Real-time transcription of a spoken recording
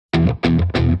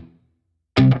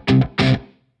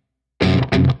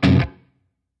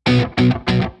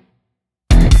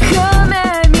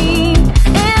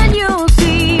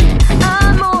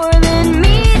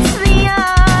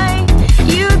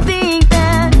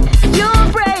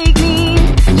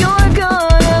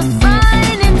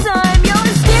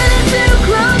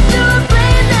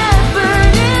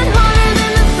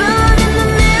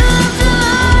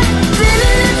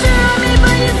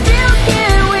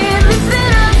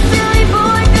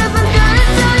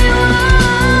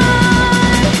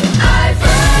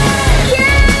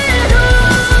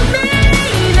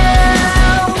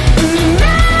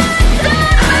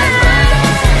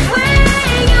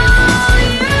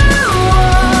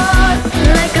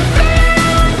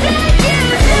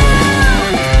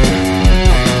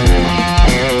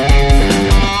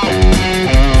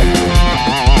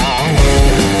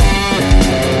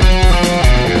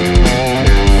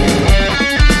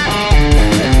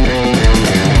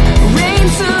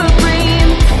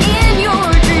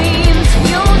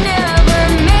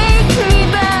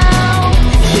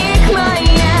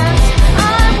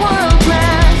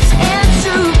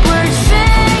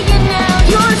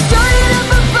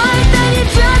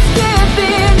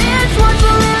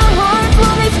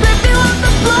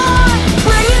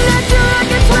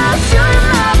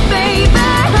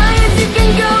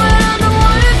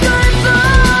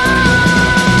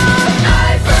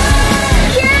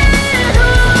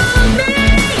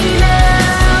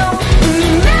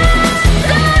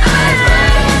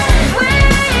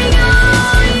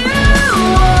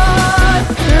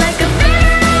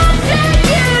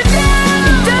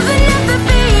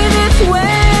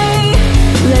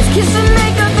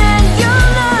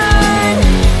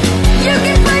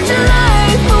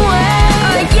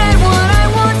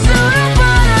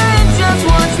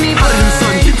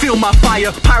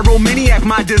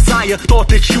fire. Thought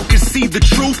that you could see the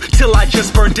truth till I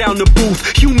just burned down the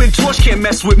booth. Human Torch can't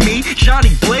mess with me.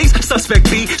 Johnny Blaze, suspect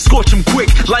B, scorch him quick,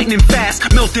 lightning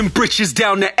fast, melting britches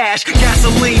down to ash.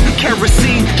 Gasoline,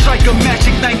 kerosene, strike a match,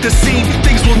 ignite the scene.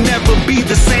 Things will never be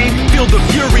the same. Feel the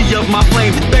fury of my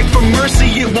flame. Beg for mercy,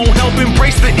 it won't help.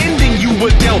 Embrace the ending you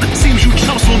were dealt. Seems you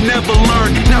chumps will never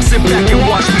learn. Now sit back and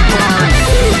watch me burn.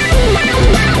 We'll be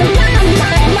right back.